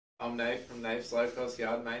I'm Nate from Nate's Low Cost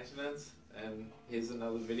Yard Maintenance, and here's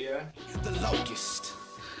another video. The Locust.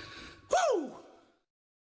 Woo!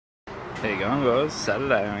 How you going, guys?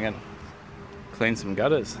 Saturday, I'm going to clean some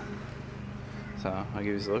gutters. So I'll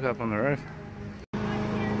give you a look up on the roof.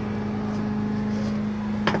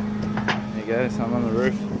 There you go, so I'm on the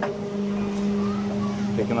roof,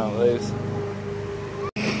 picking up leaves.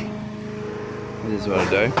 This is what I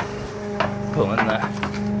do. Pulling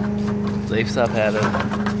the leaves up out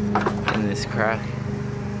of in this crack,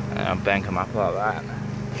 and I'll bank them up like that.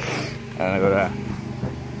 And I got a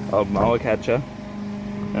old mower catcher,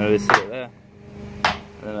 and I just sit it there,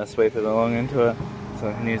 and then I sweep it along into it, so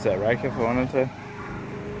I can use that rake if I wanted to.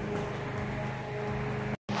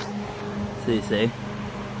 So you see,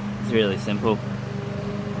 it's really simple,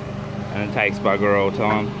 and it takes bugger all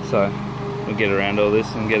time, so we'll get around all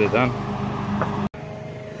this and get it done.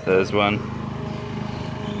 So there's one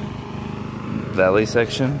valley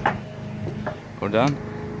section all done,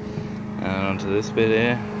 and onto this bit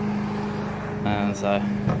here, and so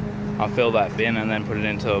I'll fill that bin and then put it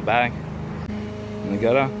into a bag in the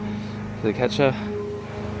gutter, to the catcher,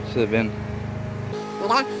 to the bin.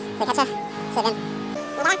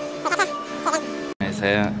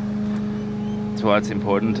 That's why it's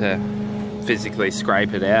important to physically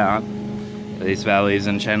scrape it out. These valleys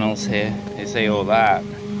and channels here, you see all that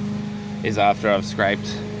is after I've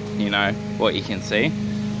scraped, you know, what you can see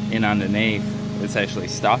in underneath. It's actually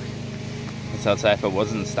stuck. So I'd say if it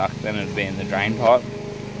wasn't stuck, then it'd be in the drain pipe.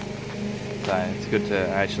 So it's good to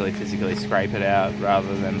actually physically scrape it out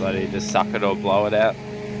rather than bloody just suck it or blow it out.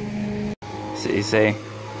 So you see,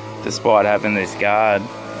 despite having this guard,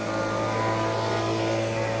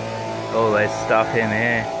 all this stuff in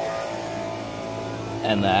here,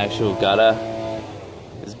 and the actual gutter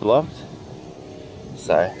is blocked.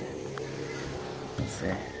 So, let's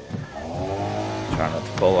see. Try not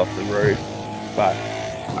to fall off the roof, but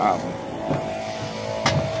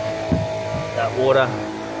that water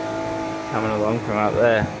coming along from up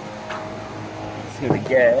there, it's going to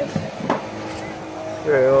get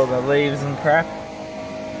through all the leaves and crap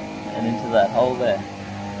and into that hole there.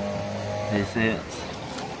 This is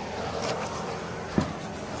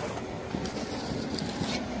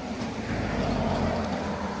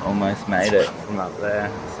almost made it from up there,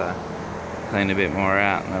 so clean a bit more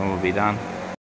out and then we'll be done.